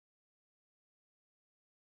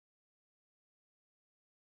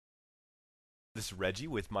This is Reggie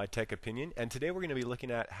with My Tech Opinion, and today we're going to be looking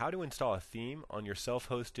at how to install a theme on your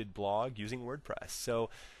self-hosted blog using WordPress. So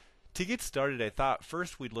to get started, I thought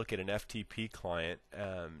first we'd look at an FTP client.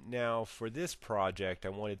 Now for this project I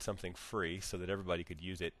wanted something free so that everybody could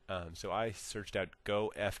use it. So I searched out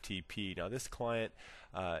Go FTP. Now this client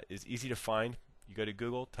is easy to find. You go to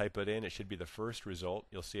Google, type it in, it should be the first result.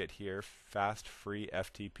 You'll see it here, fast free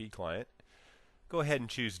FTP client. Go ahead and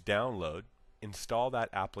choose download, install that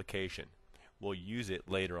application. We'll use it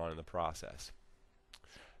later on in the process.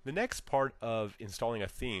 The next part of installing a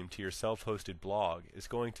theme to your self-hosted blog is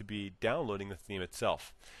going to be downloading the theme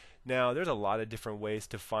itself. Now there's a lot of different ways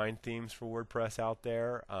to find themes for WordPress out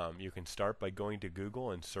there. You can start by going to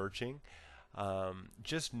Google and searching.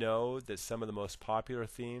 Just know that some of the most popular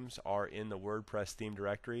themes are in the WordPress theme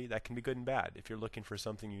directory. That can be good and bad. If you're looking for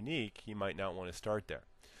something unique, you might not want to start there.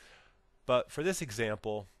 But for this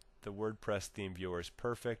example, the WordPress theme viewer is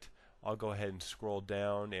perfect. I'll go ahead and scroll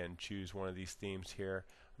down and choose one of these themes here.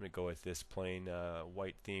 I'm going to go with this plain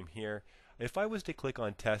white theme here. If I was to click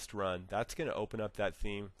on test run, that's going to open up that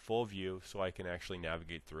theme full view so I can actually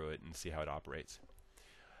navigate through it and see how it operates.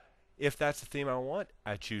 If that's the theme I want,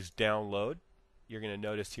 I choose download. You're going to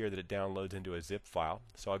notice here that it downloads into a zip file.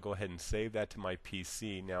 So I'll go ahead and save that to my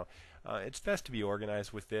PC. Now it's best to be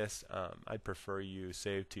organized with this. I'd prefer you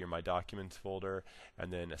save to your My Documents folder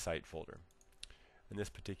and then a Site folder. In this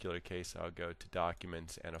particular case, I'll go to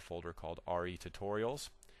Documents and a folder called RE Tutorials.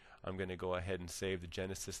 I'm going to go ahead and save the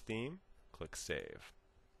Genesis theme. Click Save.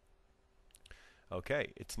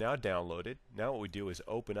 Okay, it's now downloaded. Now what we do is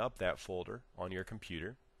open up that folder on your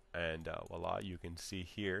computer, and voila, you can see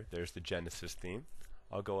here, there's the Genesis theme.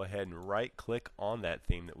 I'll go ahead and right-click on that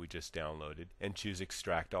theme that we just downloaded and choose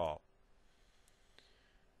Extract All.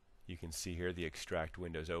 You can see here the extract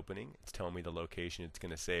window's opening. It's telling me the location it's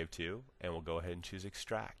going to save to, and we'll go ahead and choose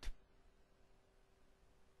extract.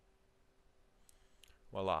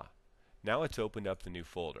 Voila. Now it's opened up the new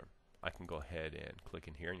folder. I can go ahead and click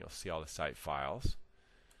in here and you'll see all the site files.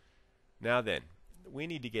 Now then, we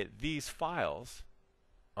need to get these files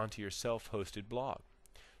onto your self-hosted blog.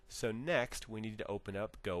 So next we need to open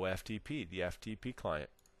up Go FTP, the FTP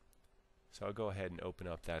client. So I'll go ahead and open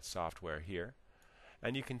up that software here.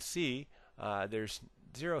 And you can see there's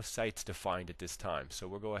 0 sites to find at this time. So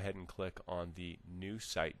we'll go ahead and click on the New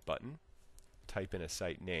Site button. Type in a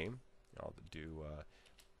site name. I'll do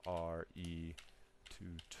RE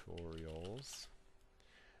Tutorials.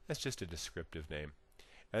 That's just a descriptive name.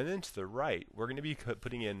 And then to the right, we're going to be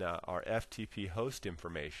putting in our FTP host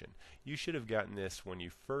information. You should have gotten this when you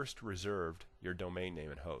first reserved your domain name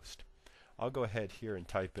and host. I'll go ahead here and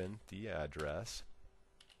type in the address.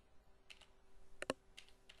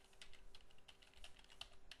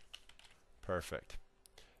 Perfect.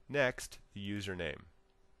 Next, the username.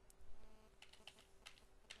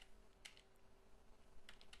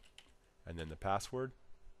 And then the password.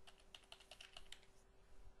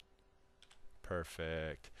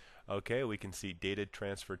 Perfect. Okay, we can see data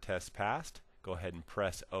transfer test passed. Go ahead and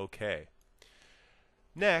press OK.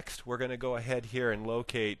 Next, we're going to go ahead here and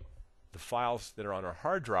locate the files that are on our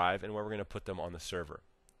hard drive and where we're going to put them on the server.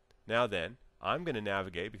 Now then, I'm going to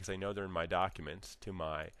navigate, because I know they're in my documents, to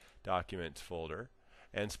my Documents folder,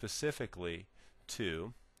 and specifically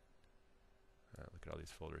to, look at all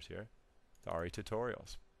these folders here, the RE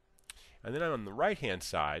Tutorials. And then on the right hand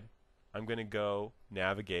side, I'm going to go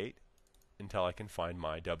navigate until I can find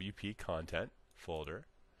my WP Content folder,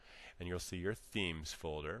 and you'll see your Themes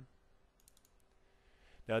folder.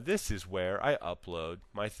 Now this is where I upload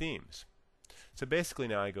my themes. So basically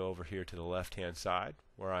now I go over here to the left hand side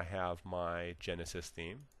where I have my Genesis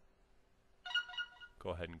theme.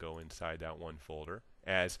 Go ahead and go inside that one folder,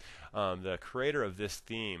 as the creator of this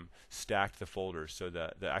theme stacked the folders, so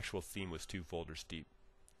the actual theme was 2 folders deep.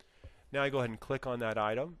 Now I go ahead and click on that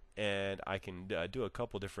item, and I can do a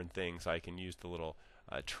couple different things. I can use the little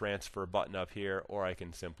transfer button up here, or I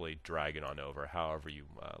can simply drag it on over, however you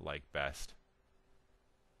like best.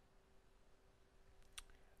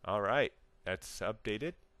 Alright, that's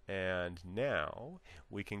updated, and now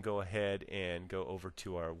we can go ahead and go over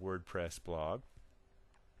to our WordPress blog.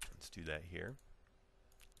 Let's do that here,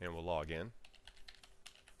 and we'll log in.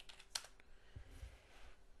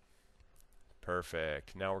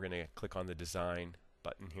 Perfect. Now we're going to click on the Design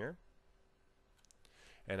button here,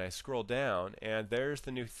 and I scroll down, and there's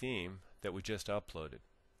the new theme that we just uploaded.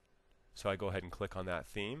 So I go ahead and click on that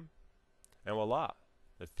theme, and voila,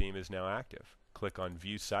 the theme is now active. Click on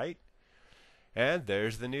View Site, and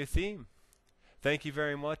there's the new theme. Thank you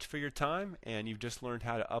very much for your time, and you've just learned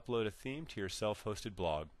how to upload a theme to your self-hosted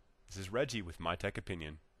blog. This is Reggie with My Tech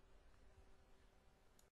Opinion.